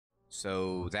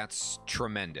So that's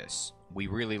tremendous. We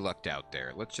really lucked out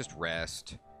there. Let's just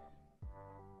rest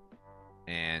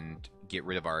and get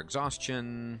rid of our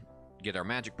exhaustion, get our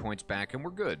magic points back, and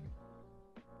we're good.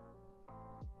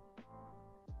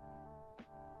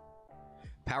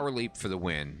 Power Leap for the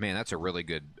win. Man, that's a really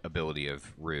good ability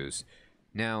of Ruse.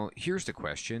 Now, here's the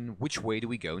question. Which way do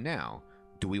we go now?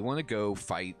 Do we want to go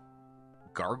fight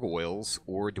gargoyles,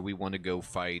 or do we want to go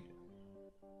fight,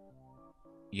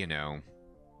 you know,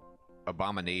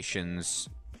 abominations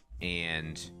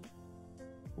and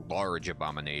large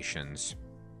abominations?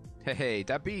 Hey,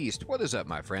 that beast! What is up,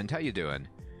 my friend? How you doing?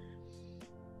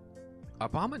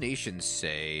 Abominations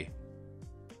say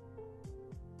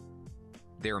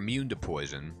they're immune to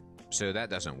poison, so that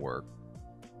doesn't work.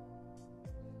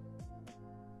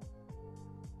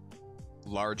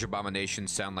 Large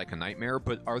abominations sound like a nightmare,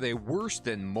 but are they worse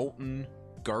than molten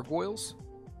gargoyles?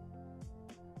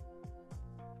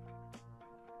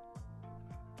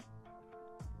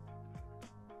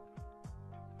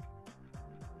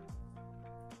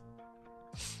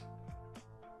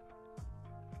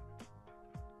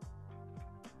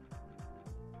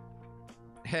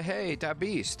 Hey, that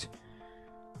beast!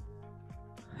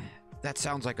 That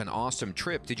sounds like an awesome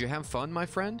trip. Did you have fun, my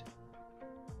friend?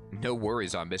 No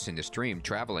worries on missing the stream.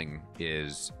 Traveling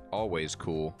is always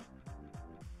cool.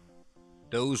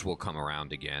 Those will come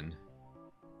around again.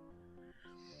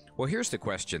 Well, here's the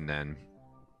question then.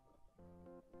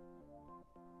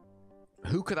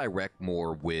 Who could I wreck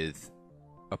more with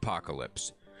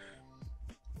Apocalypse?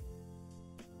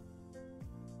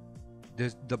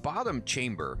 The bottom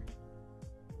chamber.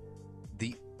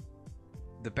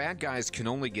 The bad guys can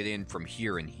only get in from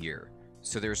here and here.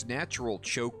 So there's natural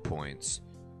choke points,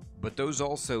 but those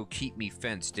also keep me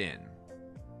fenced in.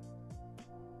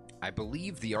 I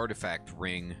believe the artifact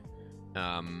ring...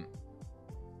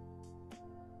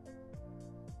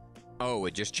 Oh,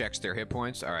 it just checks their hit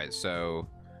points? Alright, so,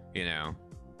 you know...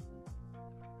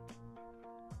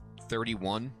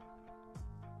 31?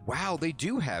 Wow, they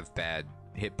do have bad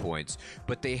hit points,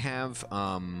 but they have,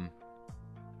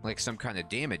 like some kind of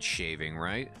damage shaving,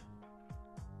 right?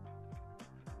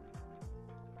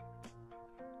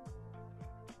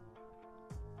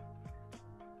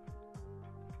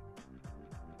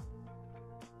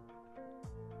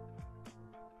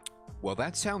 Well,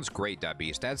 that sounds great, that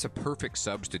beast. That's a perfect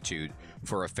substitute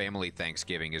for a family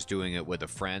Thanksgiving, is doing it with a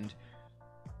friend.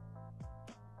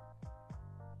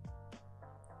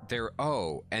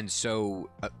 Oh, and so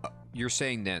you're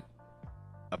saying that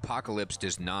Apocalypse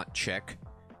does not check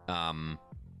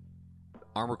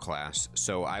armor class,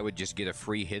 so I would just get a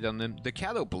free hit on them. The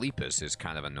Catoblepus is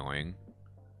kind of annoying.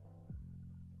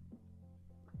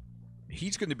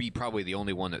 He's going to be probably the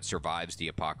only one that survives the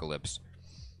Apocalypse.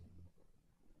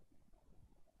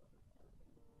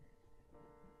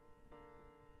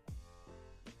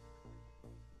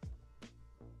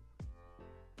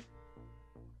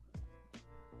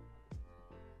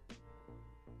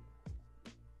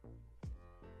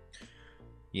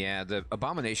 Yeah, the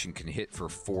Abomination can hit for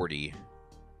 40.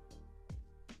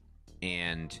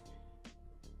 And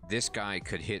this guy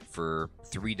could hit for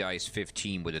 3 dice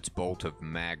 15 with its Bolt of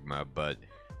Magma, but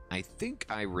I think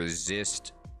I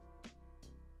resist...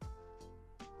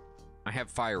 I have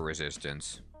fire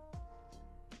resistance.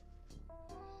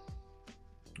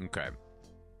 Okay.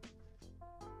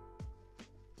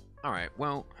 Alright,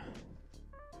 well...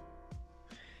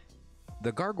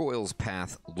 The Gargoyle's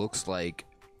path looks like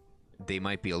they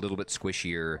might be a little bit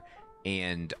squishier,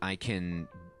 and I can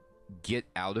get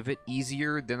out of it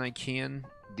easier than I can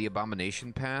the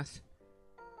Abomination path.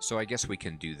 So I guess we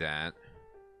can do that.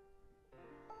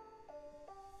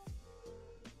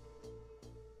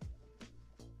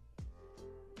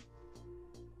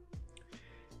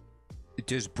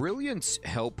 Does Brilliance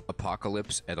help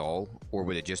Apocalypse at all, or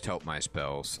would it just help my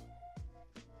spells?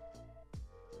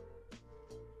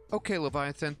 Okay,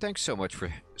 Leviathan, thanks so much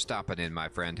for stopping in, my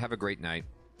friend. Have a great night.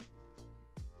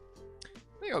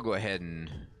 I think I'll go ahead and...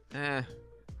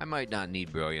 I might not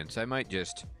need Brilliance. I might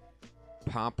just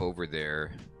pop over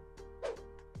there.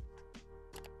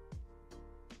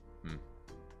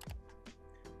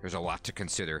 There's a lot to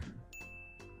consider.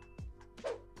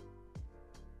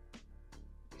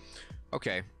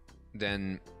 Okay,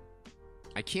 then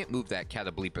I can't move that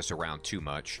Catoblepus around too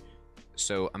much.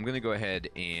 So I'm going to go ahead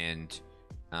and...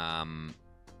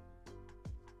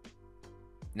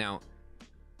 Now,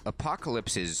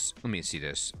 Apocalypse is... Let me see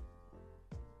this.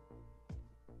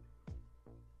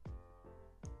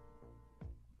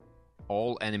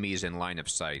 All enemies in line of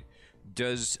sight.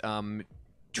 Does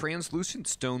Translucent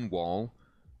Stone Wall...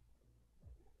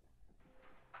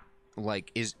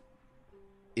 Like, is...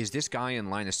 is this guy in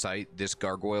line of sight, this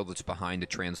gargoyle that's behind the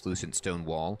translucent stone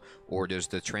wall? Or does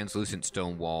the translucent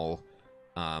stone wall,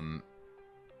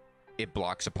 it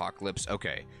blocks Apocalypse?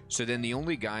 Okay, so then the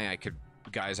only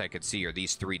guys I could see are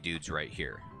these three dudes right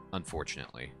here,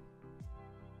 unfortunately.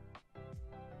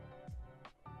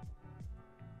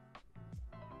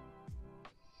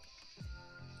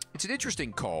 It's an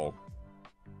interesting call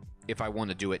if I want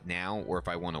to do it now or if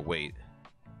I want to wait.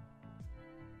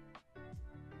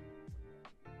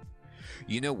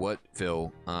 You know what,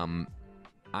 Phil?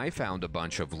 I found a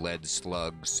bunch of lead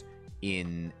slugs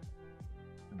in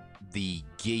the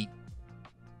gate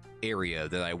area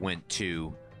that I went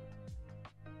to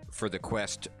for the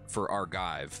quest for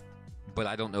Argive, but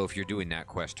I don't know if you're doing that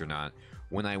quest or not.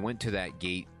 When I went to that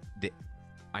gate,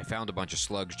 I found a bunch of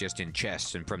slugs just in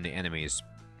chests and from the enemies.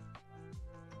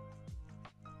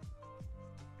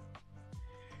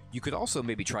 You could also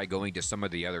maybe try going to some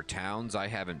of the other towns. I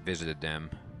haven't visited them.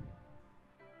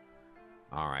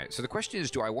 Alright, so the question is,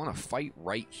 do I want to fight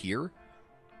right here?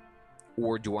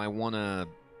 Or do I want to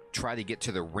try to get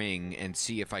to the ring and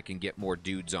see if I can get more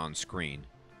dudes on screen?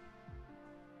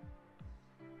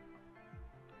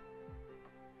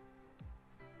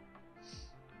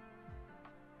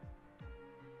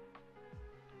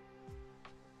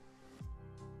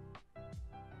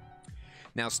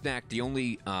 Now, Snack, the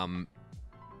only...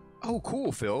 Oh,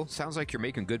 cool, Phil. Sounds like you're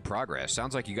making good progress.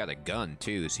 Sounds like you got a gun,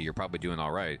 too, so you're probably doing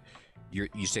all right.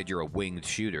 You said you're a winged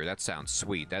shooter. That sounds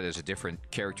sweet. That is a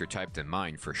different character type than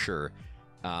mine, for sure.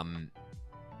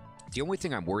 The only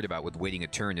thing I'm worried about with waiting a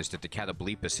turn is that the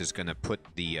Catoblepus is going to put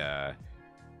the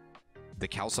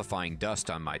calcifying dust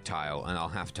on my tile, and I'll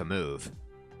have to move.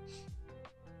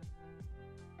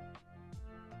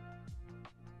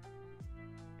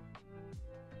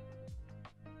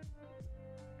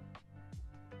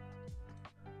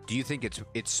 Do you think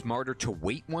it's smarter to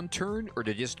wait one turn, or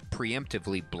to just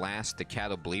preemptively blast the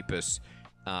Catoblepus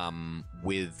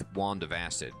with Wand of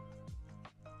Acid?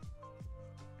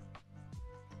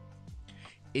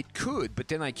 It could, but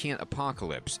then I can't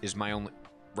Apocalypse, is my only...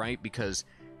 Right? Because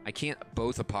I can't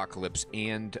both Apocalypse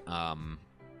and...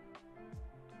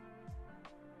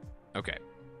 Okay.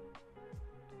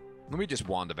 Let me just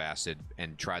Wand of Acid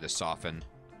and try to soften.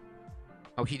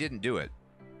 Oh, he didn't do it.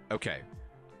 Okay.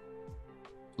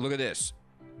 Look at this.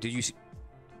 Did you see?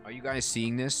 Are you guys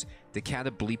seeing this? The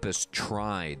Catoblepus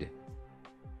tried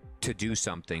to do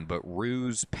something, but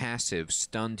Rue's passive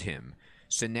stunned him.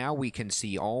 So now we can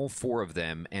see all four of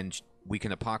them, and we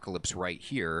can Apocalypse right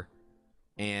here.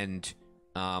 And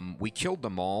we killed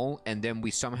them all, and then we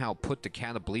somehow put the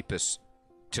Catoblepus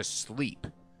to sleep.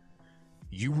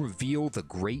 You reveal the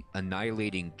great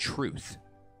annihilating truth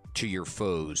to your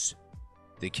foes.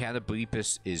 The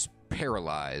Catoblepus is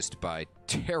paralyzed by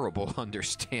terrible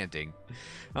understanding.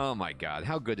 Oh my god,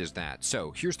 how good is that?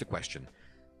 So, here's the question.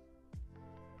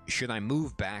 Should I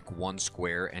move back one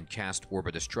square and cast Orb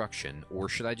of Destruction, or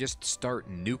should I just start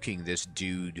nuking this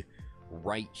dude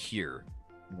right here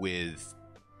with,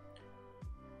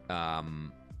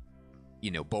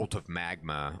 you know, Bolt of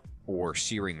Magma or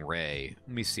Searing Ray?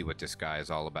 Let me see what this guy is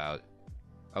all about.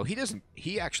 Oh, he doesn't...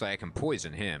 I can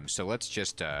poison him, so let's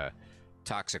just,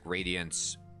 Toxic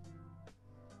Radiance.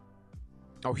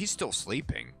 Oh, he's still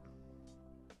sleeping.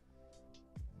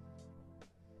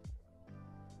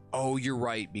 Oh, you're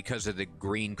right, because of the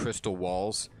green crystal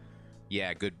walls.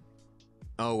 Yeah, good.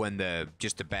 Oh, and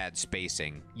just the bad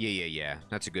spacing. Yeah.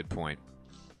 That's a good point.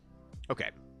 Okay.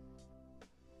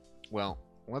 Well,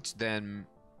 let's then...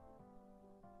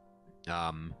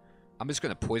 I'm just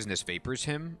going to Poisonous Vapors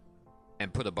him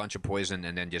and put a bunch of poison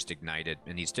and then just ignite it,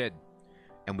 and he's dead.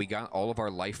 And we got all of our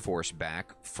life force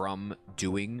back from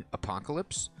doing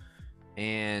Apocalypse.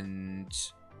 And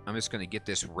I'm just going to get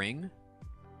this ring.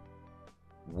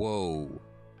 Whoa.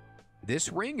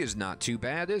 This ring is not too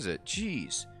bad, is it?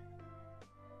 Jeez.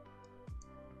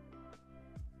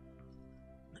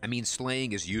 I mean,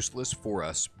 slaying is useless for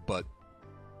us, but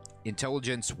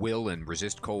intelligence, will, and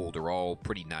resist cold are all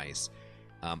pretty nice.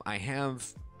 I have,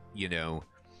 you know...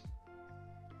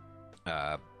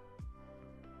 a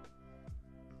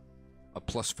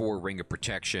 +4 Ring of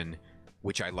Protection,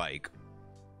 which I like.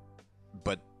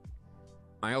 But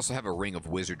I also have a Ring of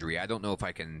Wizardry. I don't know if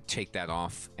I can take that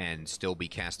off and still be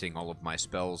casting all of my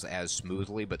spells as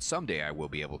smoothly, but someday I will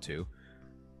be able to.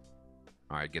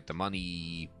 Alright, get the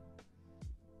money.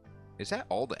 Is that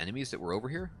all the enemies that were over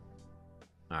here?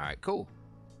 Alright, cool.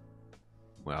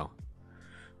 Well,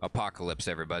 Apocalypse,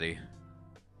 everybody.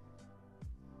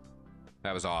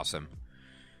 That was awesome.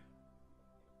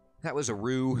 That was a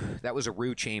Rue. That was a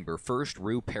Rue chamber. First,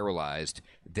 Rue paralyzed,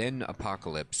 then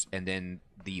Apocalypse, and then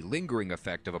the lingering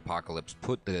effect of Apocalypse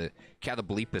put the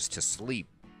Catobleepus to sleep.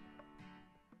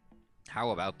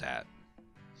 How about that?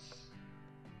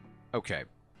 Okay,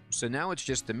 so now it's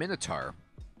just the Minotaur,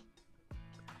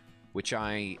 which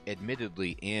I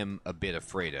admittedly am a bit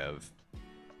afraid of.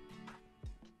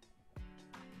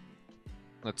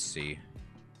 Let's see.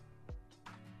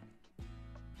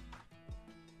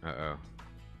 Uh-oh.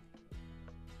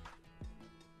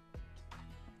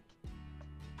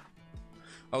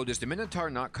 Oh, does the Minotaur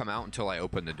not come out until I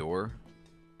open the door?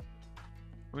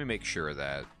 Let me make sure of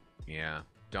that. Yeah.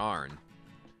 Darn.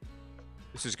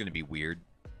 This is going to be weird.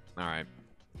 Alright.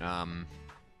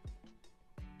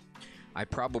 I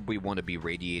probably want to be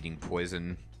radiating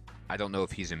poison. I don't know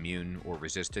if he's immune or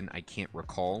resistant. I can't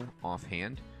recall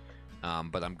offhand.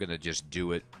 But I'm going to just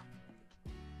do it.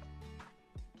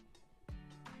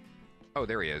 Oh,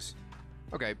 there he is.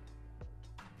 Okay.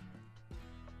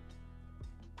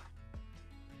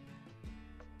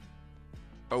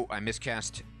 Oh, I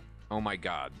miscast. Oh my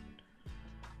god.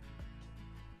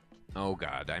 Oh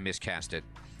god, I miscast it.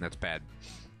 That's bad.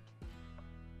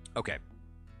 Okay.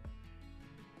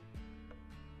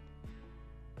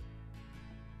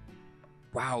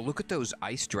 Wow, look at those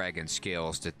ice dragon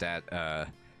scales that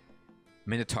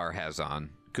Minotaur has on.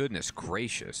 Goodness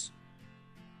gracious.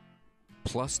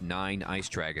 +9 ice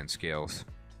dragon scales.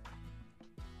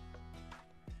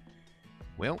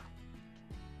 Well.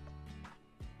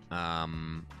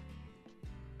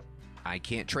 I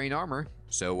can't train armor,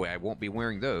 so I won't be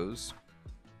wearing those.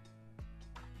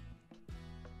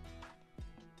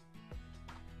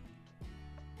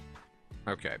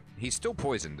 Okay, he's still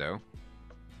poisoned, though.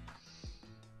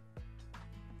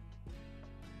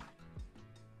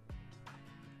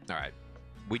 Alright,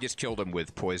 we just killed him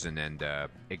with poison and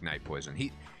ignite poison.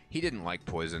 He didn't like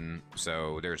poison,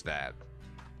 so there's that.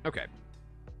 Okay.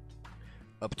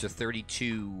 Up to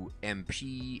 32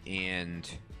 MP, and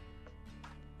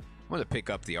I'm going to pick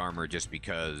up the armor just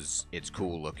because it's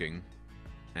cool looking.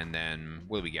 And then,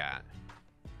 what do we got?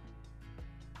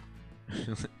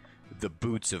 The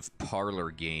boots of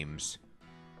parlor games.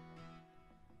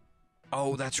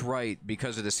 Oh, that's right.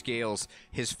 Because of the scales,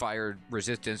 his fire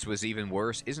resistance was even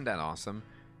worse. Isn't that awesome?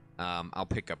 I'll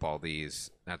pick up all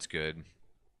these. That's good.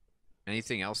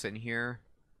 Anything else in here?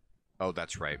 Oh,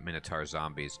 that's right. Minotaur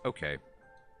zombies. Okay.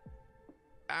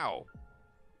 Ow.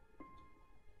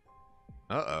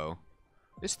 Uh-oh.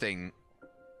 This thing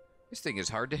is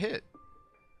hard to hit.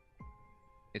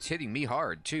 It's hitting me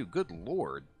hard, too. Good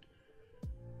lord.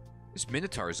 This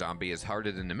Minotaur zombie is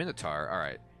harder than the Minotaur.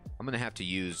 Alright. I'm gonna have to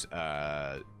use,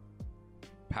 Power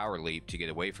Leap to get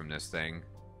away from this thing.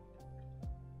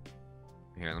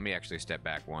 Here, let me actually step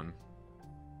back one.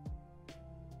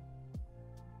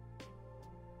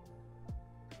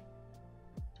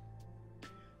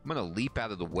 I'm gonna leap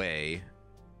out of the way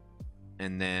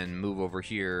and then move over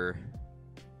here.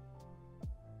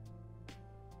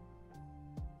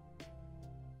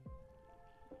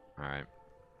 Alright.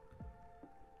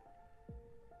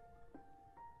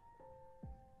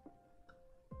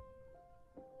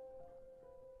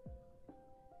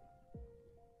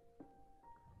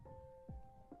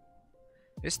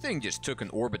 This thing just took an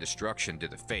orb of destruction to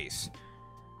the face.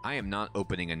 I am not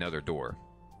opening another door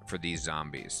for these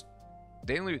zombies.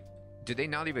 Did they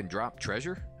not even drop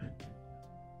treasure?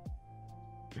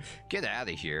 Get out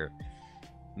of here.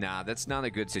 Nah, that's not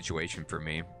a good situation for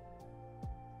me.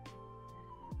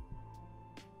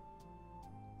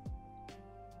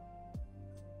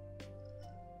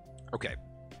 Okay.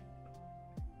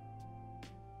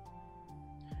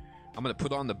 I'm going to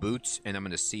put on the boots, and I'm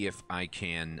going to see if I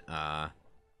can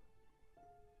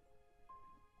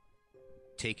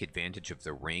take advantage of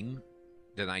the ring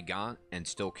that I got and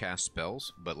still cast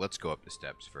spells, but let's go up the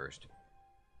steps first.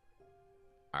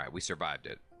 Alright, we survived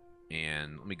it.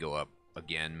 And let me go up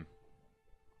again.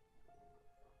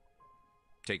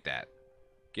 Take that.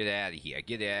 Get out of here.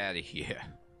 Get out of here.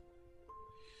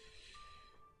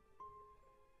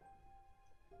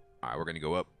 Alright, we're going to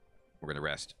go up. We're going to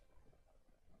rest.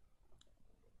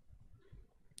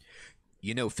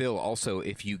 You know, Phil, also,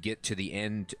 if you get to the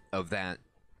end of that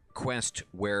quest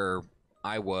where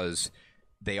I was,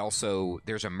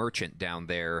 there's a merchant down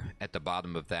there at the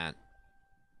bottom of that,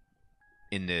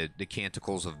 in the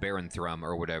Canticles of Baron Thrum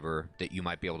or whatever, that you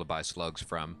might be able to buy slugs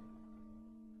from.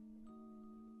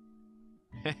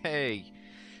 Hey,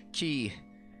 Key,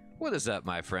 what is up,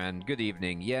 my friend? Good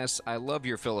evening. Yes, I love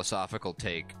your philosophical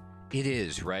take. It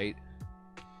is, right?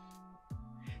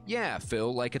 Yeah,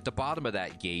 Phil, like at the bottom of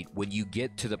that gate, when you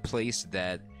get to the place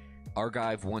that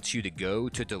Argive wants you to go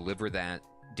to deliver that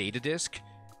data disk,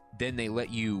 then they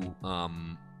let you,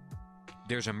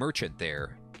 there's a merchant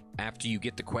there. After you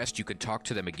get the quest, you can talk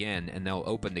to them again, and they'll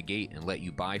open the gate and let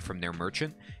you buy from their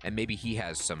merchant, and maybe he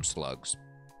has some slugs.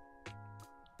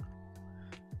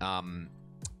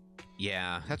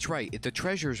 Yeah, that's right. The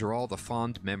treasures are all the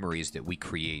fond memories that we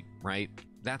create, right?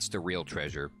 That's the real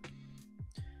treasure.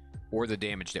 Or the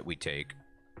damage that we take.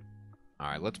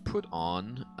 Alright, let's put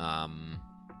on,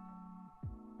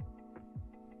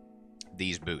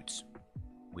 these boots.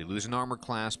 We lose an armor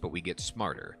class, but we get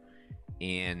smarter.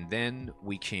 And then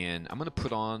we can... I'm going to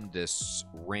put on this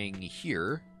ring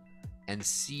here and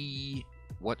see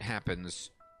what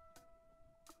happens.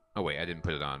 Oh, wait, I didn't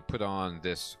put it on. Put on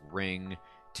this ring,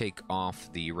 take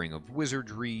off the ring of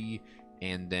wizardry,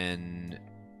 and then...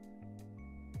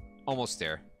 Almost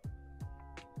there.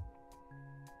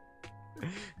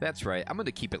 That's right. I'm going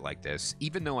to keep it like this.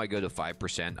 Even though I go to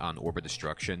 5% on Orb of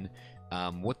Destruction,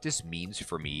 what this means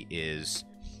for me is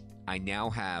I now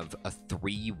have a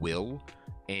 3 will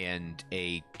and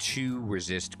a 2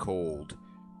 resist cold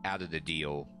out of the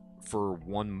deal for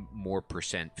 1 more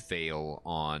 % fail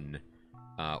on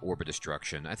Orb of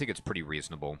Destruction. I think it's pretty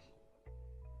reasonable.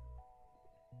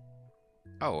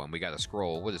 Oh, and we got a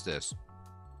scroll. What is this?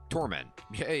 Torment.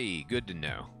 Yay, good to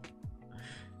know.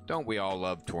 Don't we all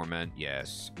love Torment?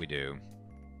 Yes, we do.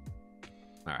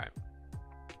 Alright.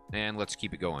 And let's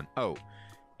keep it going. Oh,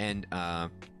 and,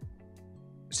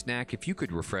 Snack, if you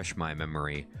could refresh my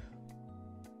memory.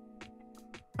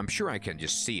 I'm sure I can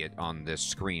just see it on this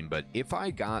screen, but if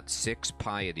I got 6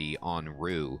 Piety on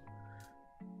Rue,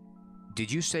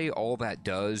 did you say all that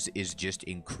does is just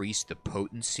increase the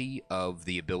potency of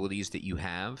the abilities that you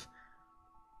have?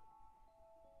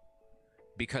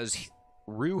 Because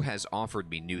Rue has offered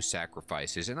me new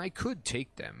sacrifices, and I could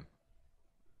take them.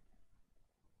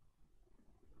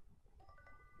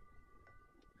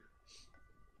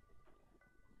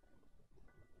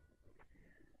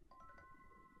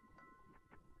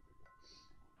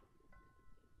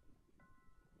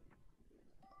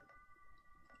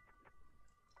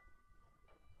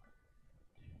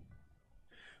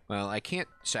 Well, I can't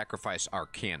sacrifice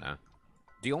Arcana.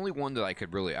 The only one that I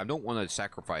could really... I don't want to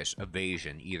sacrifice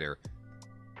Evasion, either.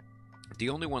 The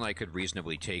only one I could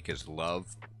reasonably take is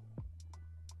Love.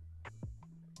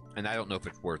 And I don't know if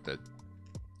it's worth it.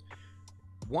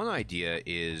 One idea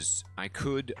is I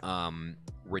could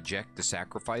reject the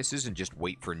sacrifices and just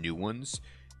wait for new ones.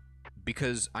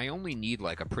 Because I only need,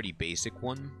 like, a pretty basic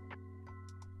one.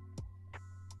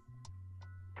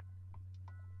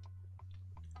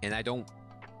 And I don't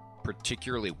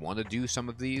particularly want to do some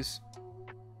of these.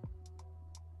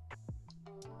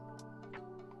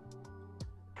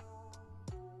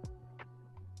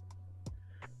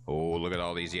 Oh, look at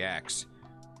all these yaks.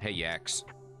 Hey, yaks.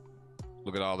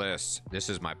 Look at all this. This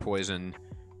is my poison,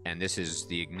 and this is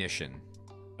the ignition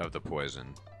of the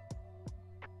poison.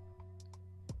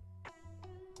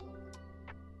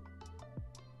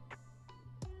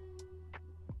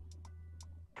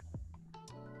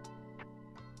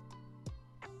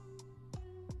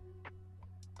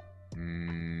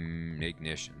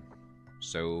 Ignition.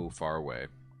 So far away.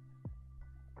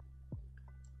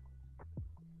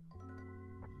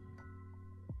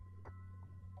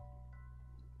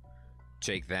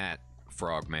 Take that,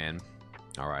 Frogman.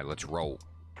 Alright, let's roll.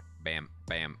 Bam,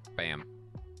 bam, bam.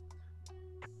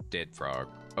 Dead frog.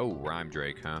 Oh, Rhyme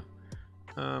Drake, huh?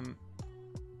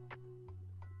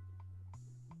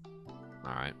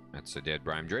 Alright, that's a dead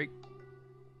Rhyme Drake.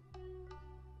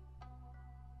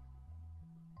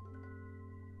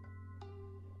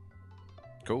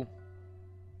 Cool.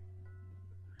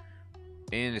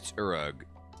 And it's Urug.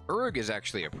 Urug is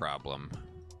actually a problem.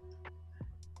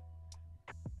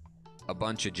 A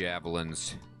bunch of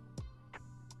javelins.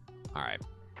 Alright.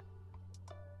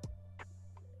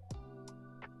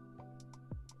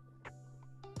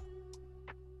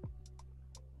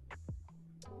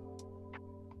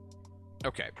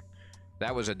 Okay.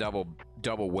 That was a double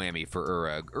whammy for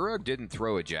Urug. Urug didn't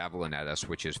throw a javelin at us,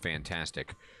 which is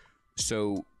fantastic.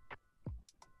 So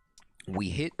we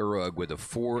hit Urug with a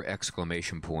 4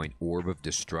 exclamation point Orb of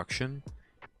Destruction,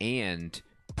 and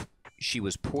she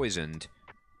was poisoned,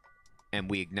 and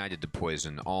we ignited the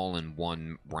poison all in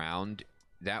 1 round.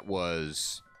 That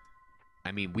was...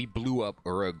 I mean, we blew up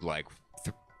Urug, like,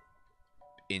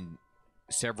 in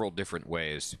several different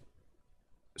ways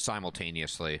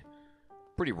simultaneously.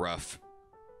 Pretty rough.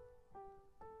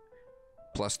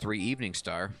 +3 Evening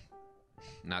Star.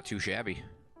 Not too shabby.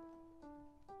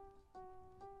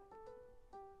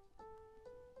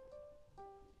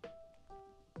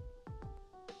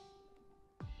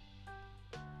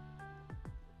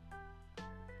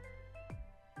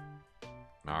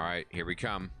 Alright, here we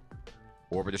come.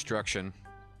 Orb of Destruction.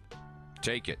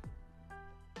 Take it.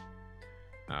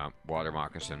 Water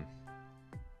Moccasin.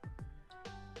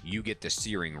 You get the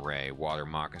Searing Ray, Water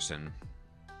Moccasin.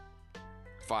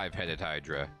 5-headed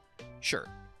Hydra. Sure.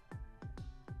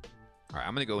 Alright,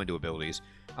 I'm going to go into abilities.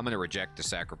 I'm going to reject the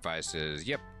sacrifices.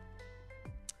 Yep.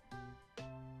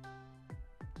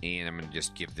 And I'm going to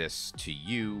just give this to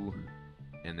you.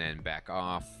 And then back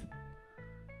off.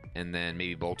 And then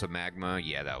maybe Bolt of Magma.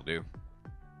 Yeah, that'll do.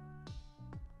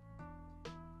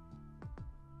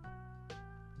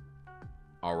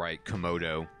 Alright,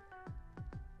 Komodo.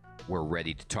 We're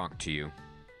ready to talk to you.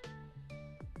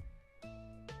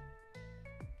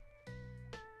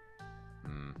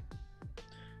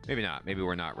 Maybe not. Maybe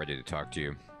we're not ready to talk to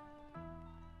you.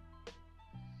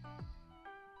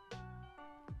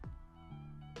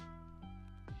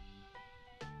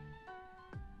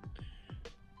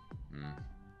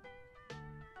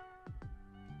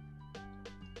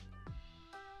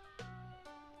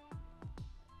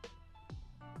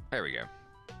 There we go.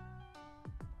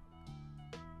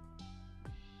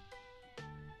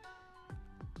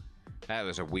 That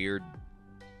was a weird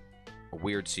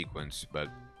sequence, but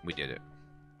we did it.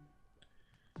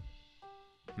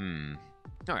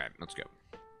 Alright, let's go.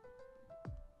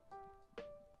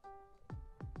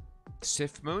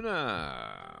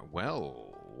 Sifmona.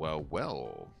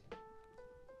 Well.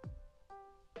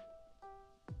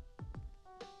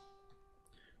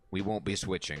 We won't be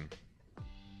switching.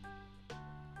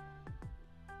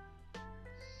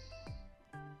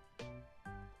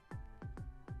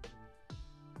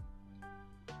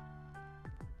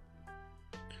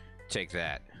 Take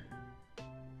that.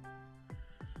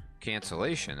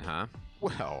 Cancellation, huh?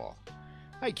 Well,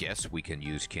 I guess we can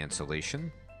use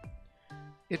cancellation.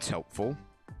 It's helpful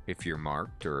if you're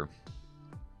marked or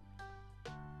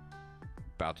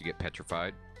about to get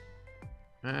petrified.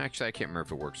 Actually, I can't remember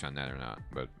if it works on that or not,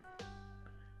 but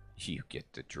you get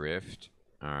the drift.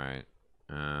 Alright.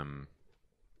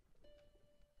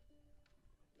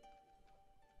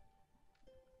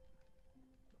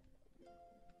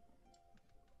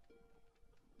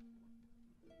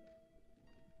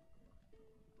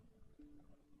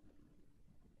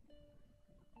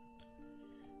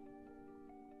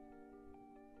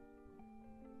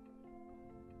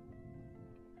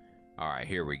 Alright,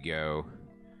 here we go.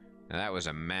 Now that was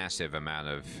a massive amount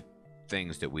of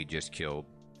things that we just killed.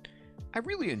 I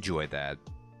really enjoy that,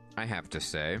 I have to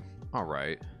say.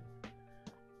 Alright.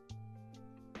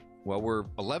 Well, we're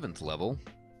 11th level,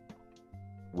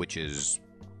 which is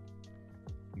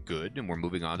good, and we're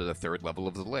moving on to the 3rd level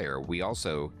of the lair. We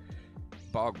also...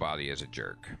 Bogbody is a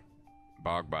jerk.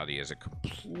 Bogbody is a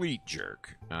complete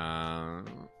jerk.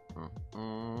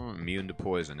 Immune to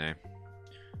poison, eh?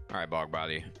 Alright,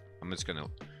 Bogbody. I'm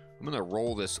gonna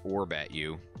roll this orb at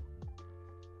you.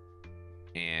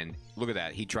 And look at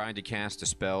that. He tried to cast a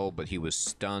spell, but he was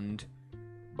stunned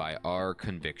by our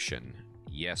conviction.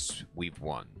 Yes, we've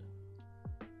won.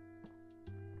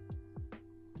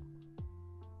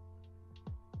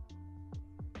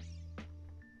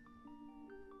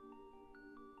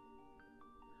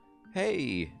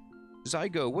 Hey,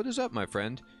 Zygo, what is up, my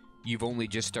friend? You've only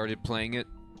just started playing it?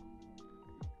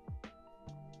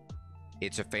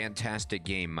 It's a fantastic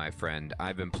game, my friend.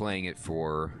 I've been playing it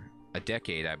for a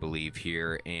decade, I believe,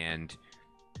 here, and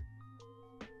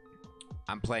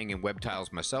I'm playing in web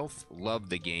tiles myself. Love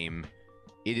the game.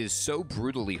 It is so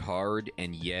brutally hard,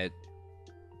 and yet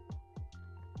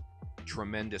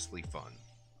tremendously fun.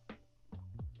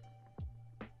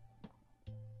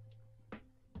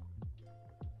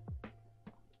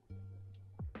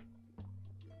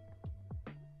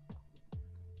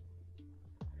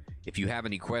 If you have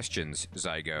any questions,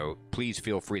 Zygo, please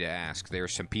feel free to ask. There are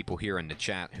some people here in the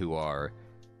chat who are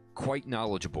quite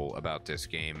knowledgeable about this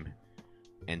game.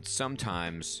 And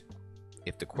sometimes,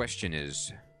 if the question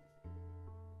is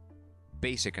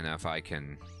basic enough, I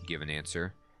can give an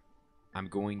answer. I'm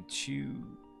going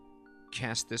to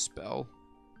cast this spell.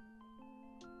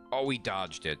 Oh, he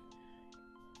dodged it.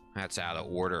 That's out of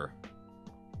order.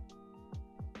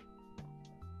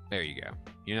 There you go.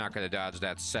 You're not going to dodge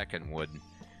that second wood,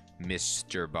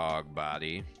 Mr.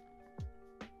 Bogbody.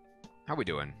 How we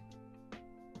doing?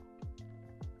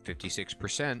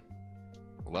 56%.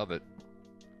 Love it.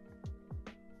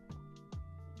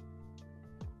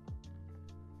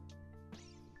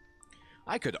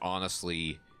 I could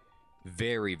honestly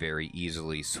very, very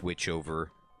easily switch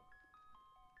over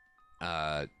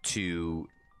to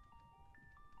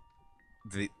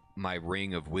my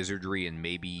Ring of Wizardry and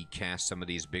maybe cast some of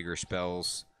these bigger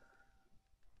spells.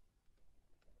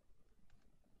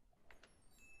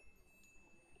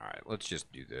 Alright, let's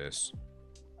just do this.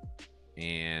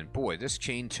 And boy, this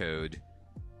chain toad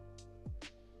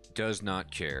does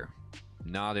not care.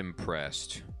 Not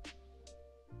impressed.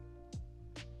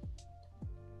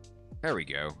 There we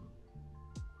go.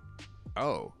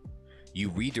 Oh. You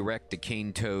redirect the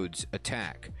cane toad's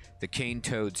attack. The cane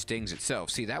toad stings itself.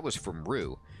 See, that was from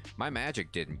Rue. My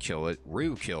magic didn't kill it.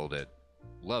 Rue killed it.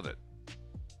 Love it.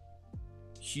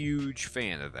 Huge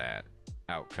fan of that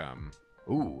outcome.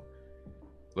 Ooh.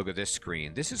 Look at this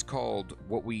screen. This is called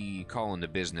what we call in the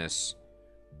business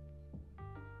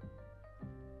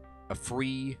a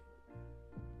free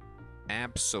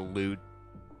absolute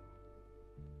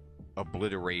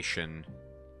obliteration.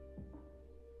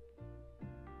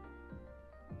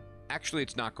 Actually,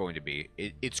 it's not going to be.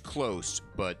 It's close,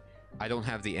 but I don't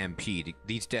have the MP.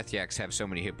 These Death Yaks have so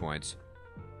many hit points.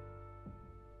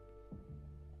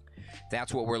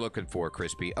 That's what we're looking for,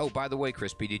 Crispy. Oh, by the way,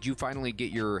 Crispy, did you finally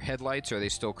get your headlights, or are they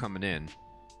still coming in?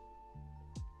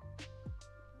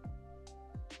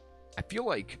 I feel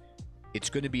like it's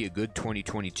going to be a good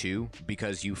 2022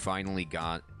 because you finally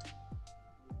got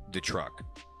the truck,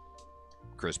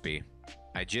 Crispy.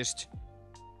 I just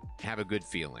have a good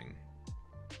feeling.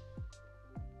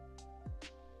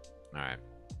 Alright,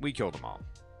 we killed them all.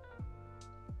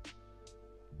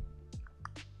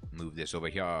 Move this over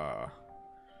here.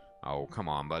 Oh, come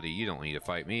on, buddy. You don't need to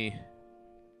fight me.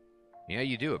 Yeah,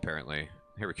 you do, apparently.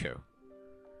 Here we go.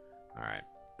 Alright.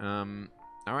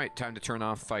 Alright, time to turn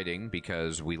off fighting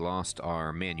because we lost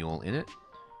our manual in it.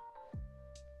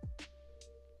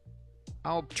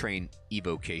 I'll train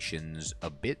evocations a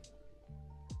bit.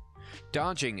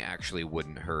 Dodging actually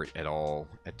wouldn't hurt at all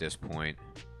at this point.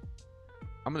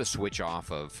 I'm going to switch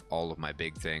off of all of my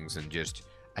big things and just...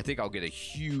 I think I'll get a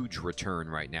huge return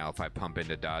right now if I pump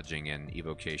into dodging and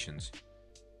evocations.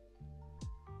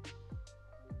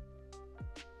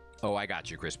 Oh, I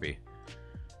got you, Crispy.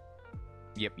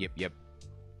 Yep.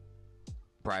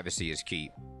 Privacy is key.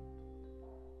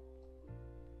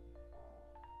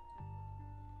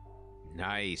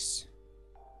 Nice.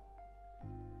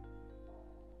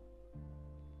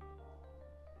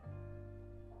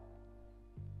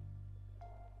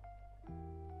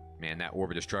 Man, that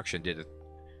Orb of Destruction did a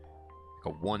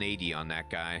 180 on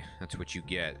that guy. That's what you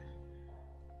get.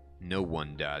 No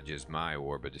one dodges my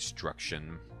Orb of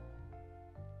Destruction.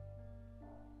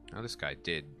 Now, this guy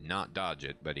did not dodge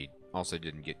it, but he also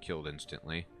didn't get killed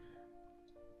instantly.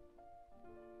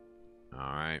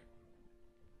 Alright.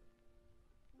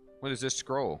 What is this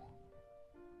scroll?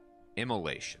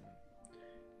 Immolation.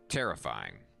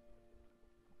 Terrifying.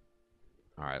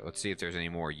 Alright, let's see if there's any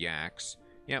more yaks.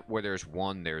 Yep, where there's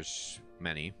one, there's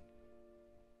many.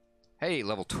 Hey,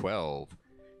 level 12.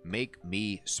 Make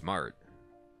me smart.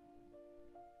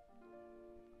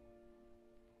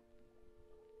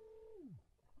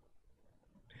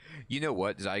 You know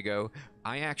what, Zygo?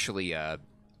 I actually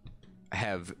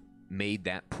have made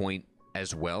that point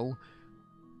as well.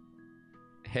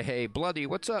 Hey, Bloody,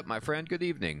 what's up, my friend? Good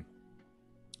evening.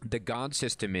 The god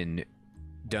system in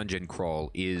Dungeon Crawl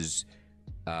is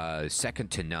second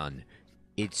to none.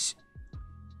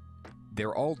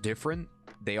 They're all different.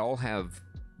 They all have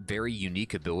very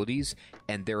unique abilities,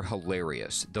 and they're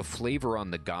hilarious. The flavor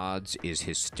on the gods is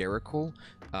hysterical.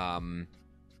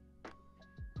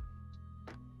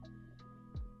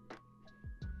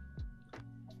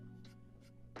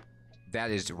 That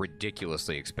is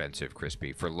ridiculously expensive,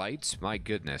 Crispy. For lights? My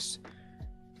goodness.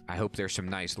 I hope there's some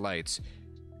nice lights.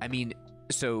 I mean,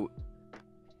 so...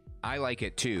 I like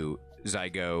it too,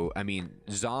 Zygo. I mean,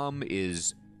 Zom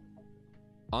is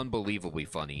unbelievably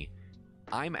funny.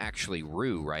 I'm actually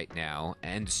Rue right now,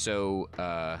 and so,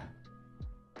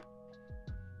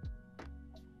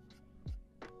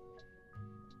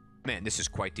 man, this is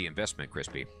quite the investment,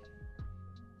 Crispy.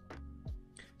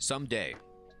 Someday,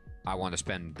 I want to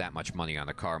spend that much money on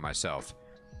a car myself.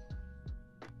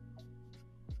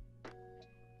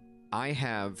 I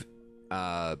have,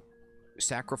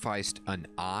 sacrificed an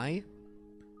eye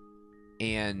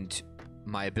and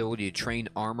my ability to train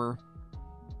armor,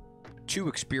 2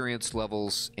 experience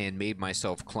levels, and made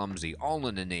myself clumsy, all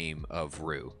in the name of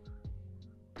Rue.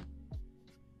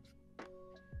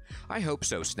 I hope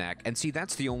so, Snack. And see,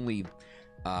 that's the only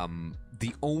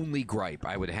gripe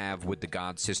I would have with the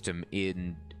god system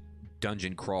in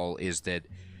Dungeon Crawl is that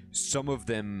some of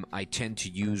them I tend to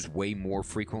use way more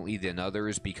frequently than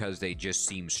others because they just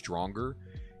seem stronger,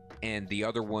 and the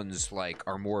other ones, like,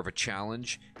 are more of a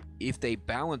challenge. If they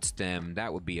balanced them,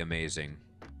 that would be amazing.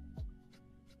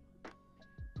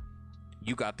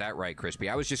 You got that right, Crispy.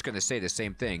 I was just going to say the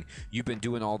same thing. You've been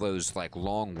doing all those, like,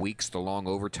 long weeks, the long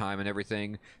overtime and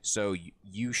everything, so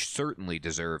you certainly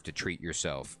deserve to treat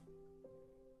yourself.